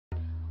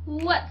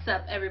What's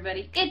up,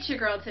 everybody? It's your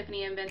girl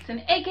Tiffany N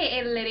Benson,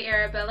 aka Lady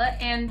Arabella,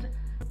 and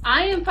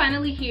I am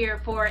finally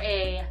here for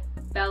a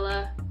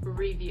Bella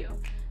review.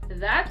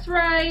 That's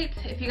right,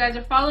 if you guys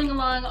are following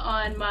along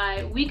on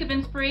my week of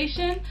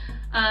inspiration,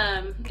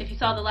 if you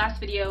saw the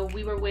last video,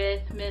 we were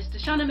with Miss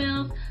Deshauna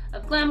Mills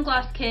of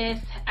GlamGloss Kiss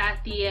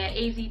at the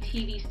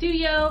AZTV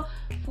studio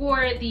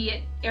for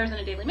the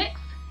Arizona Daily Mix,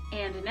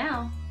 and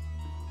now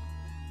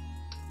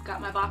got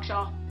my box,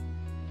 y'all.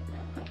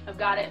 I've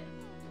got it.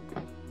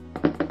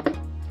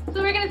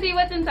 So we're gonna see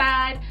what's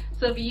inside.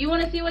 So if you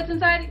want to see what's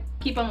inside,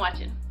 keep on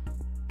watching.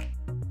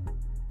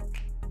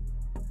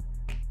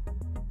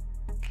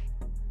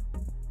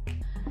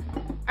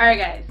 Alright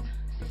guys,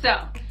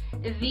 so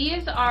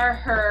these are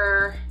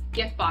her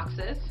gift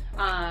boxes.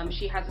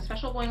 She has a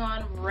special going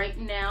on right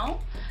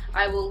now.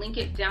 I will link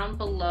it down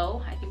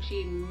below. I think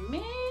she may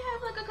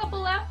have like a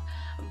couple left,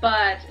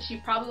 but she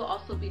probably will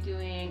also be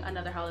doing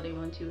another holiday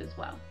one too as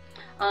well.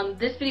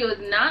 This video is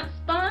not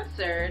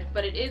sponsored,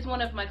 but it is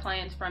one of my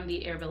clients from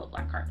the Arabella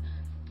Black Card.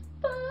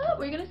 But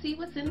we're gonna see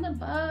what's in the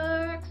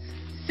box.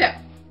 So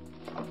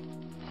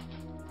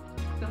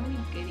many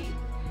goodies.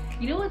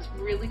 You know what's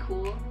really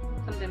cool?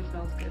 Something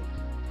smells good.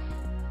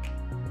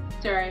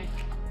 Sorry,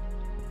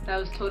 that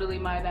was totally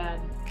my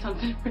bad.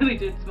 Something really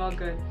did smell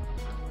good.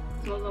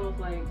 It smells almost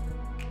like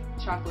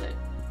chocolate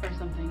or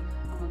something.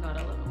 Oh my god,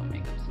 I love it when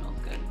makeup smells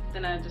good.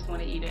 Then I just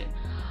want to eat it.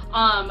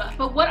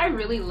 But what I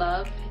really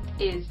love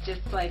is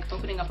just like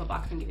opening up a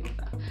box and getting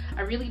stuff.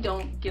 I really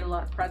don't get a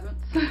lot of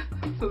presents,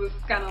 so this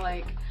is kind of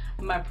like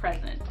my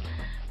present.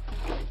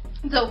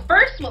 So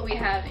first, what we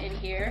have in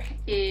here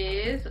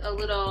is a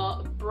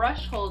little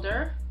brush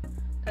holder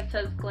that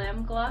says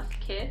GlamGloss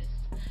Kiss.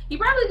 You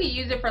probably could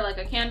use it for like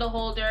a candle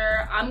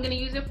holder. I'm gonna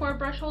use it for a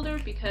brush holder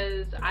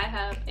because I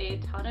have a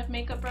ton of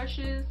makeup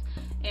brushes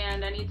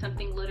and I need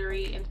something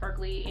glittery and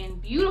sparkly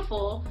and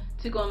beautiful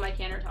to go on my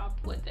countertop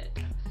with it.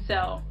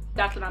 So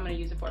that's what I'm going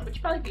to use it for. But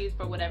you probably could use it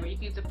for whatever. You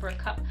can use it for a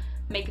cup,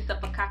 make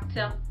yourself a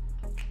cocktail.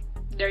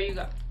 There you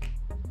go.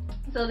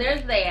 So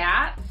there's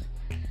that.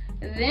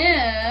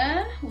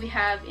 Then we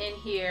have in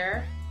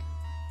here,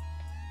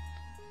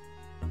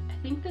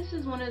 I think this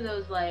is one of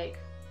those like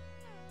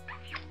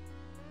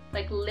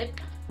lip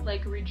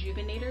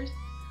rejuvenators.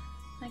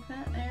 Like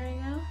that. There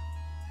you go.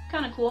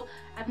 Kind of cool.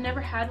 I've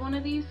never had one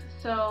of these,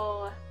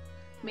 so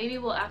maybe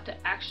we'll have to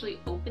actually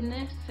open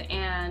this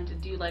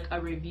and do like a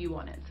review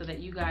on it so that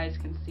you guys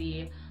can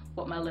see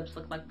what my lips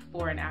look like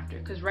before and after.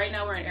 Because right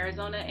now we're in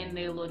Arizona and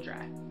they're a little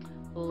dry.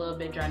 A little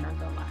bit dry, not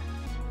gonna lie.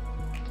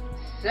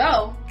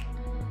 So,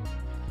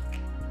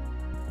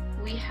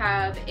 we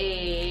have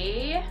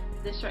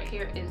this right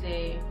here is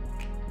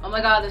oh my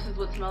god, this is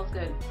what smells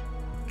good.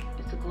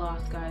 It's a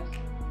gloss, guys.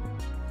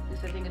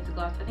 I think it's a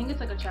gloss. I think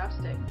it's like a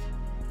chapstick.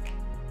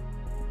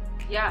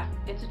 Yeah,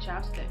 it's a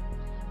chapstick.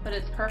 But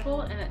it's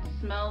purple and it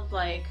smells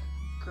like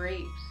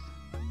grapes.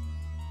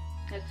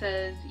 It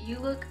says, "You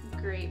look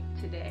great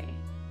today."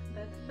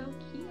 That's so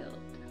cute.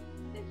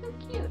 It's so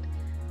cute.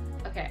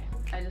 Okay,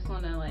 I just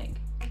want to like...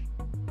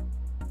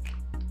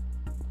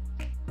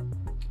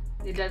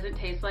 It doesn't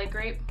taste like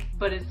grape,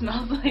 but it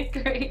smells like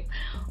grape.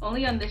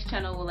 Only on this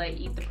channel will I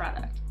eat the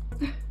product.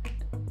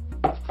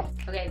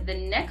 Okay, the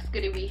next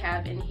goodie we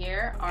have in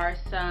here are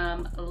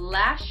some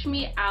Lash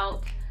Me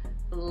Out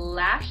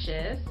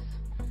lashes.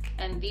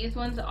 And these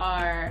ones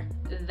are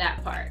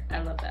that part. I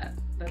love that.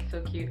 That's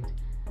so cute.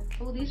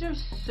 Oh, these are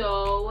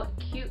so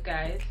cute,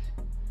 guys.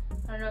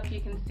 I don't know if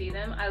you can see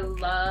them. I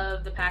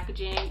love the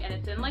packaging, and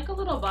it's in like a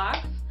little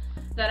box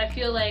that I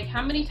feel like,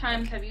 how many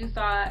times have you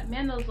thought,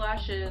 man, those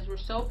lashes were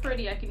so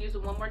pretty, I can use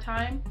them one more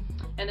time,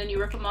 and then you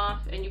rip them off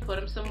and you put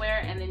them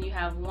somewhere and then you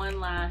have one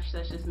lash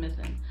that's just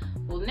missing.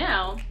 Well,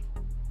 now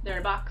they're in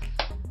a box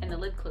and the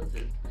lid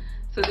closes.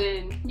 So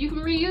then you can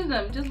reuse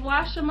them. Just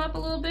wash them up a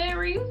little bit,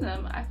 reuse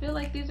them. I feel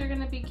like these are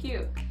gonna be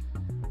cute.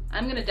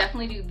 I'm gonna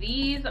definitely do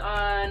these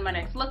on my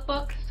next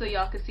lookbook so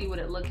y'all can see what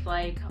it looks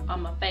like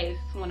on my face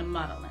when I'm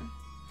modeling.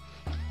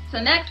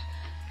 So next,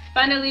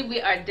 finally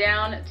we are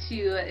down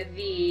to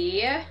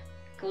the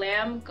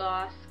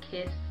GlamGloss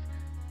Kiss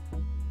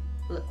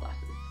lip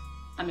glosses.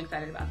 I'm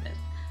excited about this.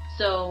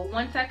 So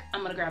one sec,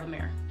 I'm gonna grab a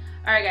mirror.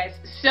 Alright guys,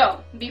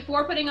 so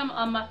before putting them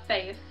on my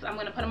face, I'm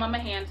going to put them on my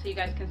hands so you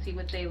guys can see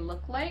what they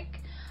look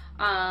like.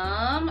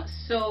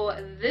 So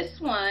this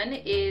one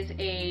is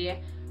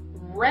a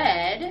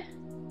red.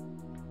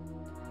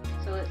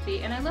 So let's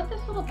see, and I love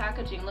this little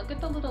packaging. Look at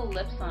the little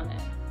lips on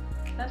it.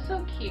 That's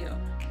so cute.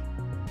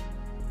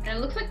 And it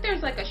looks like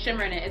there's like a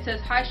shimmer in it. It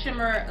says High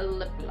Shimmer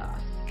Lip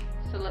Gloss.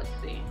 So let's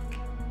see.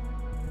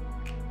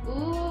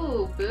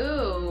 Ooh,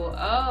 boo.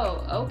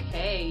 Oh,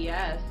 okay,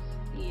 yes.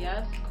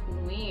 Yes,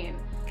 queen.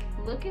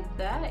 Look at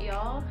that,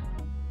 y'all.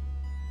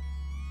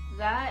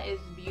 That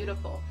is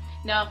beautiful.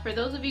 Now, for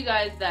those of you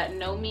guys that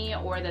know me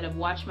or that have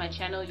watched my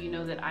channel, you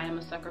know that I am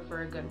a sucker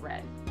for a good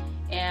red.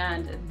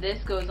 And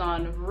this goes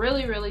on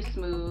really, really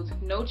smooth.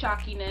 No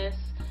chalkiness,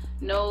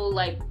 no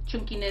like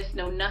chunkiness,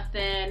 no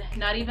nothing.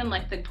 Not even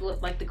like the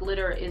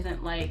glitter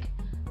isn't like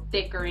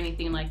thick or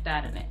anything like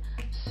that in it.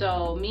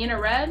 So me and a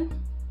red,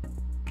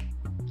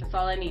 That's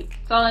all I need.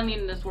 That's all I need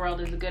in this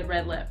world is a good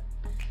red lip.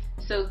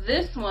 So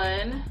this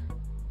one,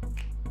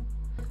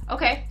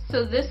 okay,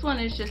 so this one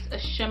is just a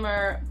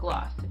shimmer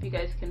gloss, if you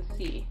guys can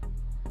see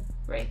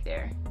right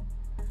there.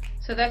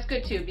 So that's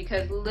good too,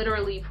 because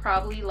literally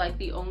probably like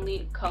the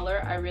only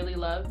color I really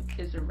love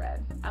is the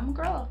red. I'm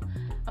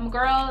a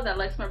girl that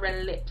likes my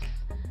red lips.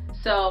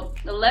 So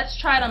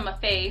let's try it on my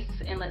face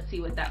and let's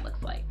see what that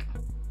looks like.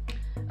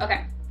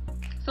 Okay,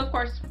 so of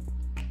course,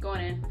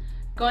 going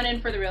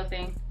in for the real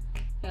thing.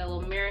 Got a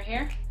little mirror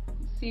here.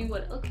 Let's see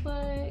what it looks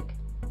like.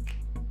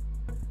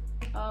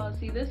 Oh,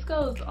 see, this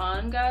goes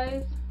on,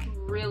 guys,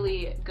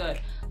 really good.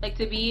 Like,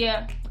 to be,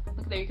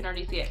 look there, you can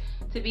already see it.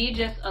 To be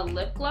just a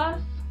lip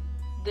gloss,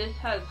 this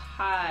has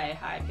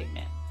high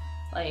pigment.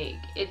 Like,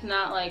 it's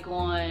not like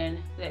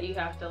one that you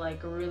have to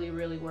like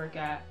really work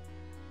at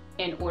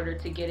in order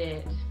to get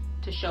it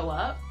to show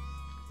up.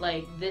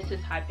 Like, this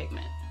is high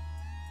pigment,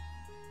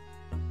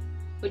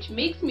 which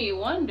makes me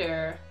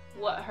wonder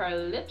what her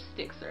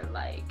lipsticks are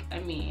like. I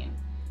mean,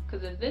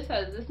 because if this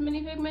has this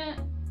many pigment,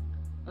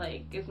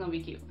 like, it's gonna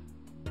be cute.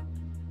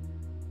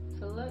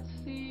 So let's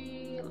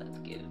see, let's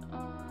get it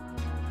on.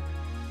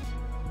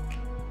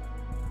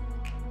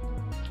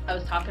 I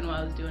was talking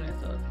while I was doing it,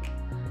 so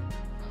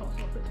it's all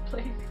over the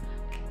place.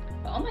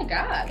 But oh my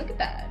god, look at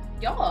that.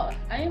 Y'all,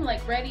 I am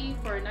like ready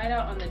for a night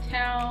out on the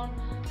town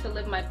to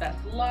live my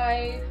best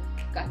life.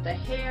 Got the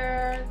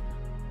hair,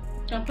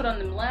 gonna put on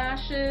them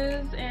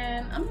lashes,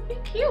 and I'm gonna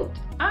be cute.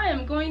 I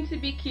am going to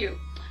be cute.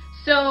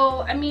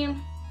 So, I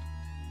mean,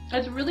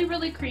 it's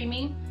really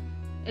creamy.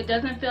 It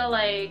doesn't feel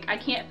like, I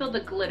can't feel the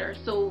glitter.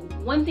 So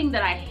one thing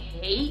that I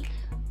hate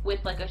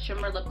with like a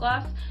shimmer lip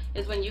gloss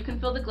is when you can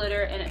feel the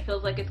glitter and it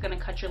feels like it's gonna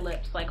cut your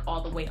lips like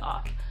all the way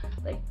off.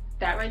 Like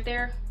that right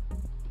there.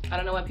 I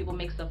don't know why people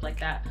make stuff like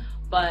that,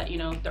 but you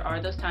know, there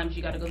are those times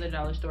you gotta go to the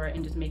dollar store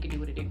and just make it do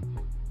what it do.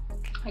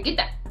 I get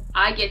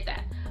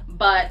that.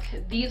 But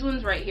these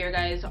ones right here,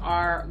 guys,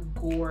 are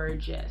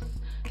gorgeous.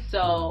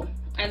 So,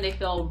 and they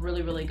feel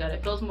really good.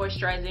 It feels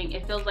moisturizing.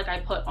 It feels like I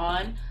put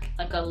on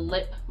like a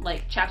lip,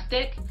 like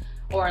chapstick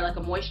or like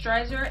a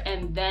moisturizer,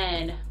 and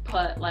then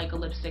put like a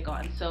lipstick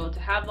on. So to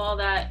have all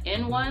that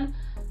in one,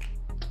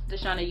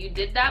 Deshauna, you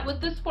did that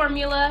with this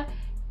formula.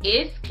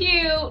 It's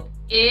cute.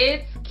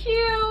 It's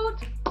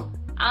cute.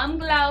 I'm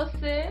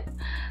glossy.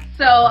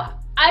 So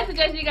I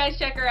suggest you guys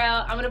check her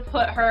out. I'm gonna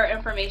put her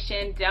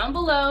information down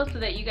below so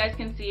that you guys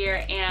can see her,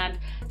 and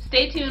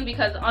stay tuned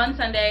because on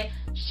Sunday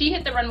she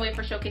hit the runway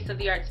for Showcase of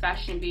the Arts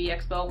Fashion Beauty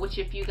Expo, which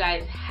if you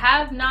guys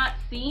have not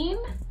seen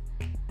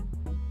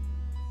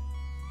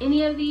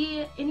any of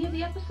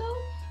the episodes,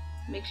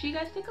 make sure you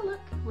guys take a look.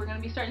 We're gonna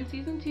be starting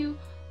season 2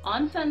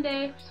 on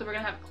Sunday, so we're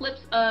gonna have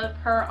clips of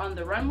her on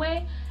the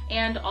runway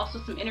and also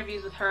some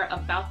interviews with her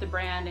about the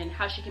brand and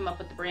how she came up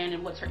with the brand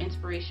and what's her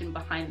inspiration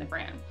behind the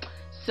brand.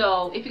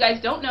 So if you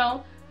guys don't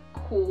know,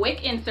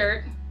 quick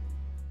insert.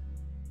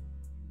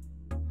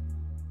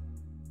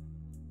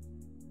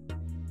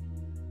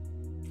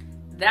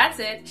 That's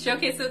it.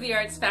 Showcase of the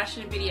Arts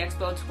Fashion Beauty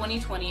Expo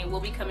 2020 will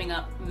be coming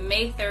up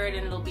May 3rd,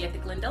 and it'll be at the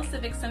Glendale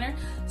Civic Center.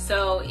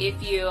 So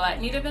if you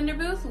need a vendor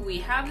booth, we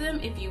have them.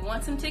 If you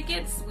want some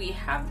tickets, we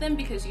have them,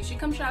 because you should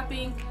come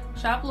shopping,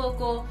 shop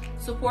local,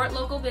 support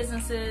local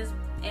businesses,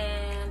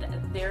 and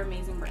they're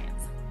amazing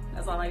brands.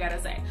 That's all I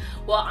gotta say.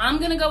 Well, I'm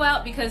gonna go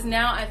out because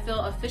now I feel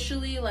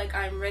officially like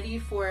I'm ready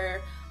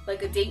for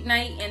like a date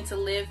night and to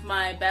live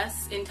my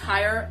best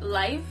entire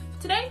life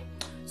today.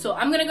 So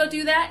I'm gonna go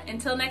do that.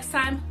 Until next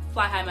time,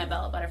 fly high, my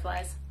Bella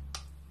butterflies.